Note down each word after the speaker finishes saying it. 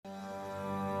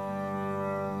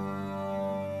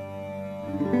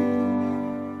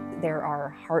There are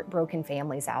heartbroken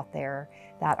families out there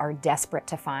that are desperate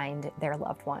to find their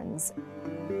loved ones.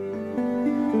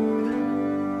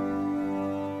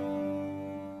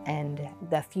 And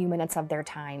the few minutes of their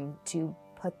time to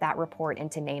put that report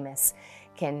into NamUs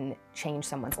can change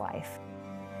someone's life.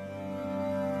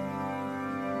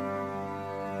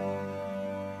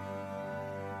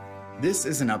 This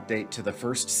is an update to the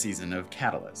first season of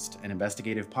Catalyst, an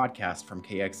investigative podcast from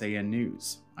KXAN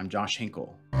News. I'm Josh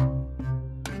Hinkle.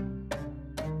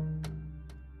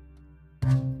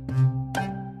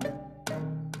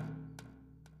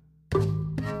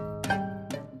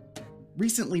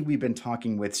 Recently, we've been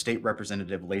talking with State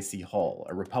Representative Lacey Hull,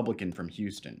 a Republican from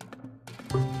Houston.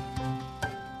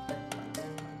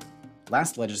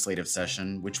 Last legislative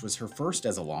session, which was her first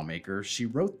as a lawmaker, she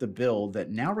wrote the bill that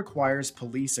now requires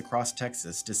police across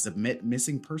Texas to submit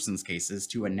missing persons cases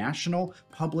to a national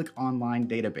public online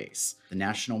database, the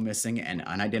National Missing and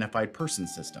Unidentified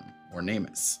Persons System, or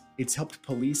NamUs. It's helped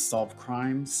police solve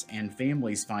crimes and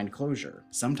families find closure,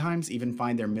 sometimes even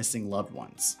find their missing loved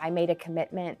ones. I made a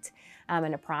commitment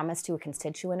and a promise to a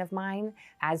constituent of mine.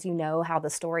 As you know, how the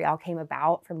story all came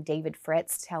about from David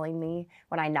Fritz telling me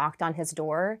when I knocked on his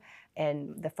door,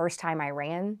 and the first time I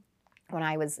ran, when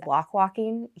I was block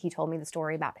walking, he told me the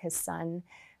story about his son,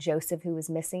 Joseph, who was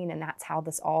missing, and that's how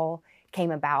this all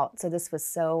came about. So this was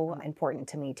so important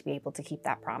to me to be able to keep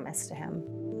that promise to him.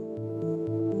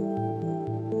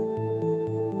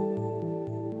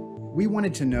 We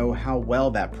wanted to know how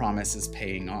well that promise is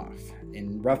paying off.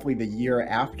 In roughly the year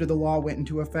after the law went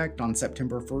into effect on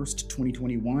September 1st,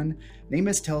 2021,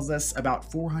 NamUs tells us about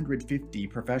 450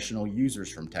 professional users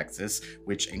from Texas,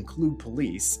 which include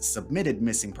police, submitted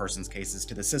missing persons cases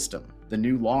to the system. The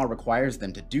new law requires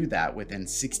them to do that within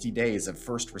 60 days of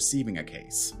first receiving a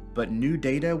case. But new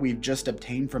data we've just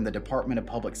obtained from the Department of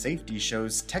Public Safety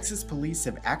shows Texas police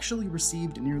have actually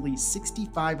received nearly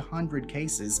 6,500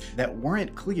 cases that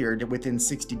weren't cleared within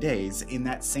 60 days in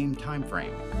that same time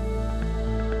frame.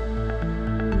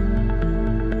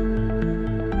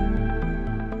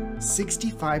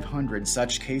 6,500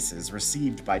 such cases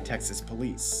received by Texas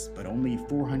police, but only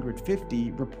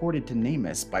 450 reported to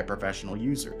NamUs by professional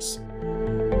users.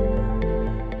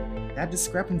 That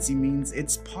discrepancy means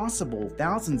it's possible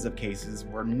thousands of cases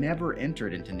were never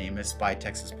entered into NamUs by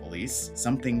Texas police,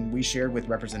 something we shared with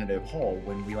Representative Hull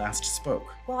when we last spoke.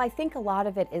 Well, I think a lot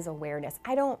of it is awareness.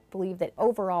 I don't believe that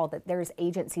overall that there's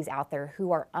agencies out there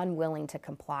who are unwilling to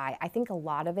comply. I think a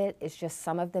lot of it is just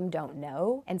some of them don't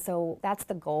know. And so that's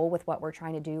the goal with what we're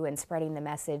trying to do and spreading the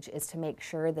message, is to make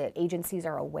sure that agencies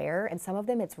are aware, and some of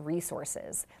them it's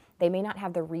resources. They may not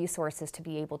have the resources to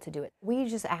be able to do it. We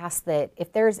just ask that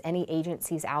if there's any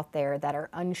agencies out there that are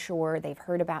unsure, they've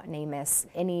heard about NamUs,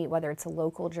 whether it's a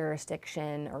local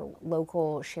jurisdiction or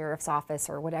local sheriff's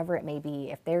office or whatever it may be,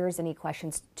 if there's any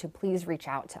questions, to please reach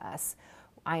out to us.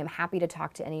 I am happy to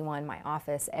talk to anyone in my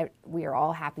office. We are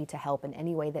all happy to help in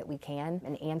any way that we can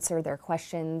and answer their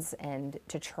questions and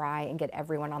to try and get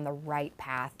everyone on the right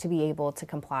path to be able to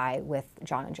comply with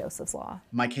John and Joseph's law.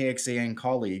 My KXAN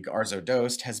colleague, Arzo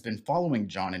Dost, has been following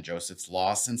John and Joseph's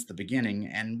law since the beginning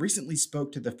and recently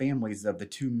spoke to the families of the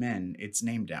two men it's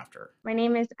named after. My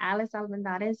name is Alice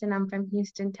Almendares, and I'm from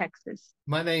Houston, Texas.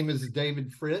 My name is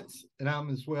David Fritz, and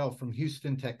I'm as well from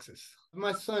Houston, Texas.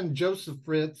 My son, Joseph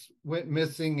Fritz, went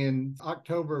missing in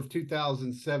October of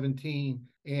 2017,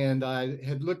 and I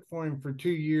had looked for him for 2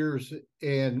 years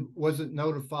and wasn't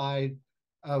notified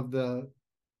of the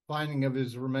finding of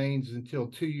his remains until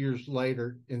 2 years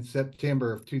later in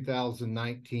September of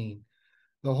 2019.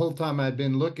 The whole time I'd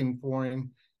been looking for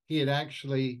him, he had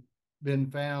actually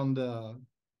been found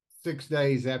 6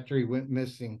 days after he went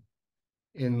missing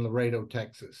in Laredo,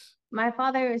 Texas. My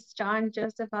father is John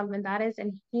Joseph Almendares,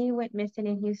 and he went missing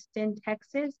in Houston,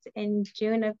 Texas in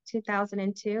June of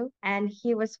 2002, and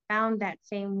he was found that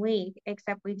same week,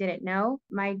 except we didn't know.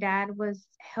 My dad was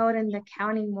held in the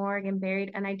county morgue and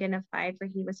buried unidentified, where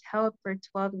he was held for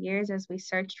 12 years as we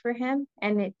searched for him,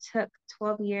 and it took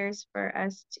 12 years for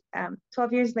us.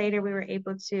 12 years later, we were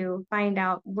able to find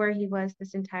out where he was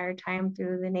this entire time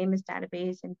through the NamUs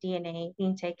database and DNA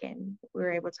being taken. We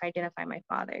were able to identify my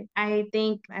father. I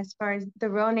think as far as the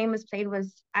role NamUs played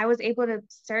was I was able to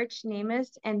search NamUs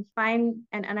and find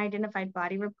an unidentified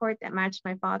body report that matched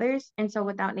my father's. And so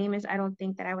without NamUs, I don't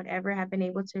think that I would ever have been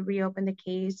able to reopen the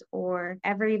case or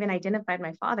ever even identified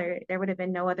my father. There would have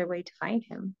been no other way to find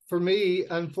him. For me,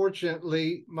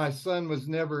 unfortunately, my son was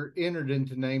never entered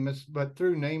into NamUs, but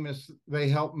through NamUs, they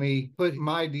helped me put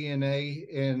my DNA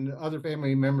and other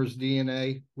family members'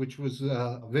 DNA, which was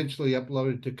eventually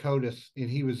uploaded to CODIS,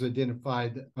 and he was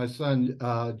identified. My son,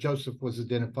 Joseph Joseph was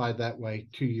identified that way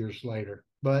 2 years later.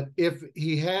 But if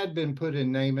he had been put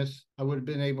in NamUs, I would have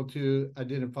been able to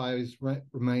identify his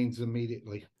remains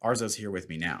immediately. Arzo's here with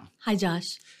me now. Hi,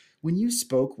 Josh. When you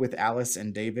spoke with Alice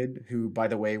and David, who, by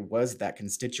the way, was that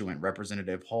constituent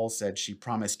Representative Hall said she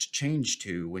promised change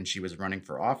to when she was running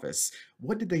for office,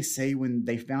 what did they say when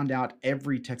they found out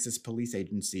every Texas police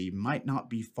agency might not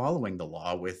be following the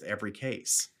law with every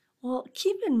case? Well,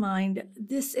 keep in mind,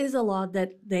 this is a law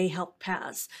that they helped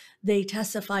pass. They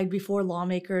testified before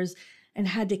lawmakers and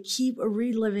had to keep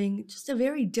reliving just a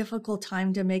very difficult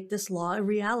time to make this law a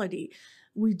reality.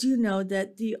 We do know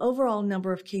that the overall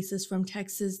number of cases from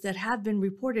Texas that have been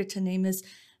reported to NamUs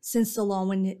since the law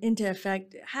went into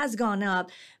effect has gone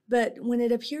up. But when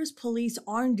it appears police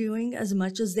aren't doing as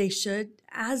much as they should,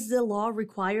 as the law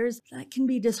requires, that can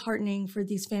be disheartening for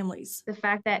these families. The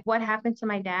fact that what happened to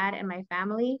my dad and my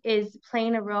family is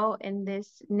playing a role in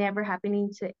this never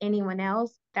happening to anyone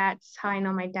else. That's how I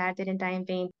know my dad didn't die in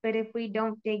vain. But if we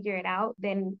don't figure it out,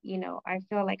 then, I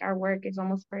feel like our work is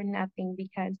almost for nothing,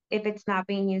 because if it's not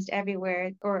being used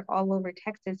everywhere or all over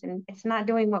Texas, and it's not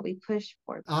doing what we push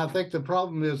for. I think the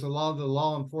problem is a lot of the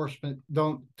law enforcement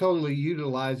don't totally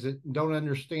utilize it, don't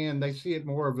understand. They see it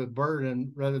more of a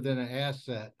burden rather than an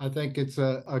asset. I think it's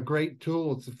a great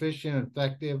tool. It's efficient and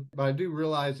effective, but I do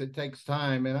realize it takes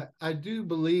time. And I do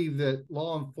believe that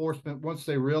law enforcement, once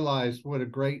they realize what a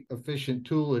great, efficient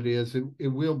tool it is, it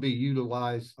will be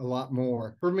utilized a lot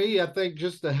more. For me, I think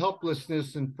just the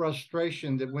helplessness and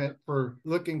frustration that went for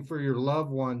looking for your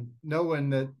loved one, knowing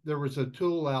that there was a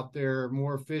tool out there, a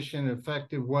more efficient,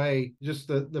 effective way, just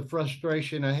the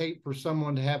frustration. I hate for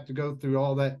someone to have to go through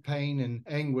all that pain and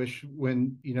anguish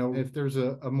when, if there's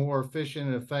a more efficient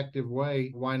and effective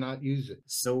way, why not use it?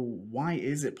 So why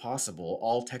is it possible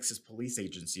all Texas police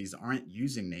agencies aren't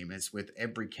using NamUs with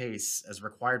every case as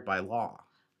required by law?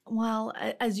 Well,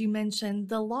 as you mentioned,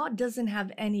 the law doesn't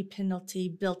have any penalty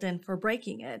built in for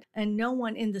breaking it, and no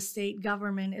one in the state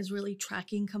government is really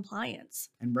tracking compliance.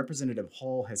 And Representative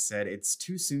Hall has said it's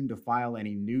too soon to file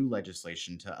any new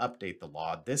legislation to update the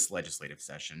law this legislative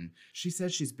session. She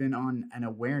says she's been on an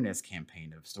awareness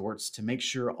campaign of sorts to make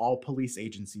sure all police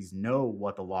agencies know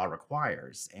what the law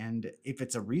requires. And if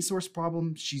it's a resource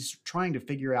problem, she's trying to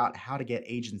figure out how to get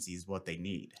agencies what they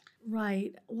need.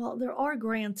 Right. Well, there are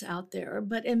grants out there,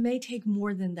 but it may take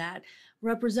more than that.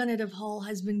 Representative Hall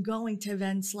has been going to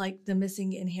events like the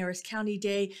Missing in Harris County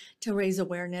Day to raise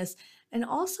awareness, and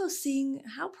also seeing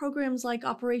how programs like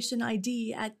Operation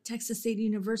ID at Texas State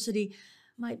University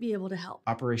might be able to help.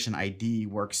 Operation ID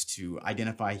works to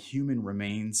identify human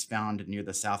remains found near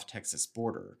the South Texas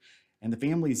border, and the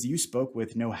families you spoke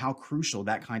with know how crucial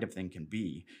that kind of thing can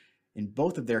be. In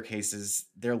both of their cases,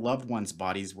 their loved ones'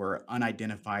 bodies were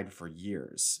unidentified for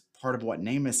years. Part of what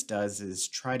NamUs does is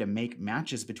try to make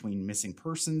matches between missing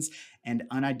persons and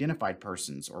unidentified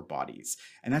persons or bodies.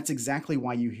 And that's exactly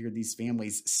why you hear these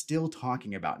families still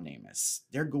talking about NamUs.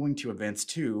 They're going to events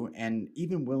too, and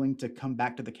even willing to come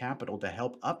back to the Capitol to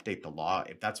help update the law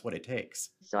if that's what it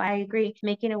takes. So I agree,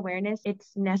 making awareness,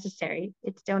 it's necessary.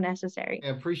 It's still necessary. I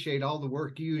appreciate all the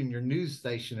work you and your news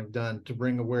station have done to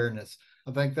bring awareness.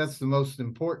 I think that's the most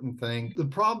important thing. The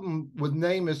problem with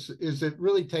NamUs is it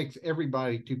really takes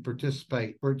everybody to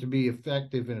participate for it to be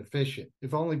effective and efficient.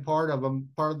 If only part of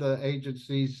the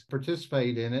agencies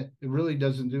participate in it, it really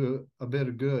doesn't do a bit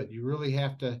of good. You really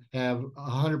have to have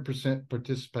 100%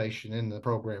 participation in the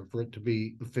program for it to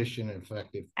be efficient and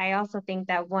effective. I also think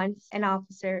that once an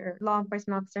officer or law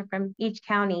enforcement officer from each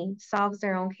county solves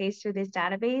their own case through this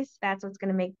database, that's what's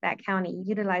going to make that county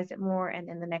utilize it more, and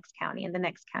then the next county and the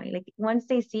next county. Like, once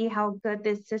they see how good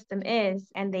this system is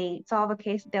and they solve a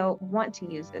case, they'll want to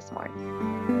use this more.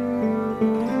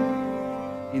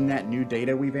 In that new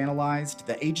data we've analyzed,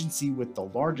 the agency with the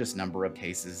largest number of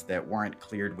cases that weren't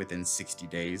cleared within 60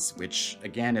 days, which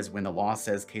again is when the law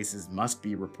says cases must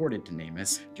be reported to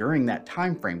NamUs, during that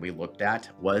time frame we looked at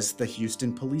was the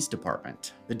Houston Police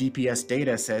Department. The DPS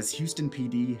data says Houston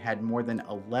PD had more than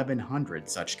 1,100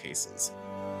 such cases.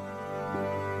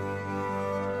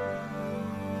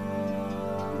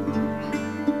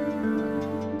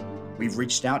 We've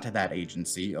reached out to that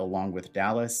agency along with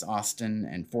Dallas, Austin,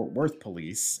 and Fort Worth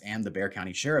Police and the Bexar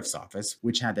County Sheriff's Office,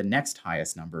 which had the next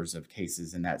highest numbers of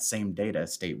cases in that same data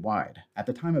statewide. At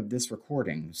the time of this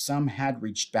recording, some had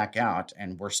reached back out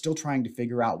and were still trying to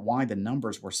figure out why the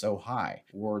numbers were so high,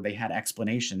 or they had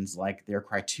explanations like their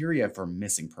criteria for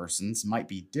missing persons might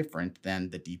be different than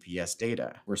the DPS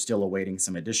data. We're still awaiting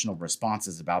some additional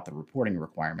responses about the reporting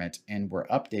requirement, and we're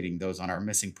updating those on our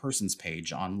missing persons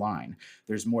page online.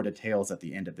 There's more details at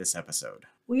the end of this episode.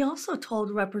 We also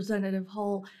told Representative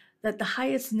Hull that the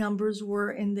highest numbers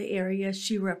were in the area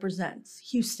she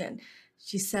represents, Houston.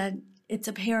 She said, "It's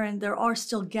apparent there are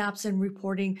still gaps in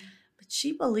reporting, but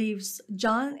she believes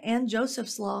John and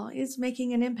Joseph's law is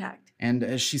making an impact." And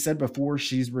as she said before,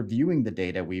 she's reviewing the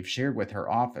data we've shared with her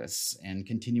office and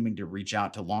continuing to reach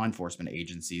out to law enforcement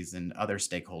agencies and other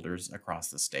stakeholders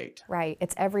across the state. Right.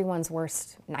 It's everyone's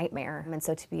worst nightmare. And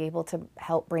so to be able to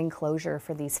help bring closure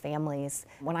for these families.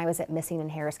 When I was at Missing in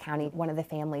Harris County, one of the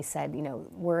families said,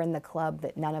 we're in the club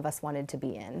that none of us wanted to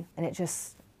be in. And it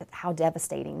just, how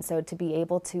devastating. So to be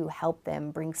able to help them,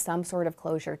 bring some sort of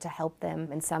closure, to help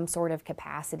them in some sort of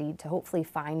capacity to hopefully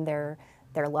find their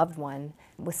loved one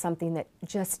with something that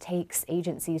just takes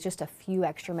agencies just a few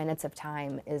extra minutes of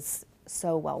time is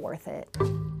so well worth it.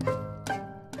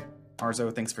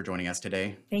 Arzo, thanks for joining us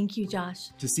today. Thank you,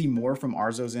 Josh. To see more from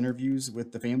Arzo's interviews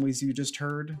with the families you just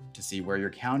heard, to see where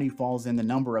your county falls in the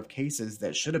number of cases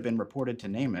that should have been reported to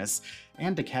NamUs,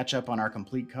 and to catch up on our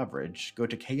complete coverage, go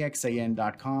to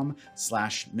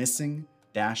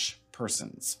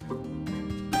kxan.com/missing-persons.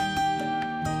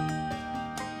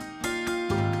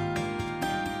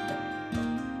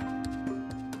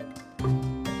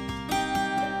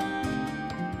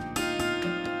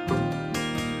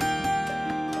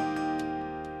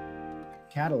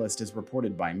 Catalyst is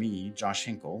reported by me, Josh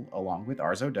Hinkle, along with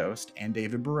Arzo Dost and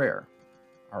David Barrere.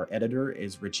 Our editor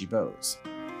is Richie Bose.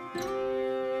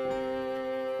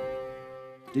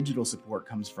 Digital support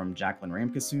comes from Jacqueline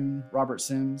Ramkasoon, Robert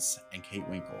Sims, and Kate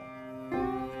Winkle.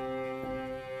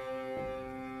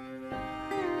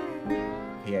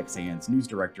 KXAN's news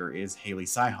director is Haley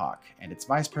Cyhawk, and its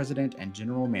vice president and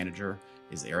general manager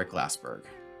is Eric Glassberg.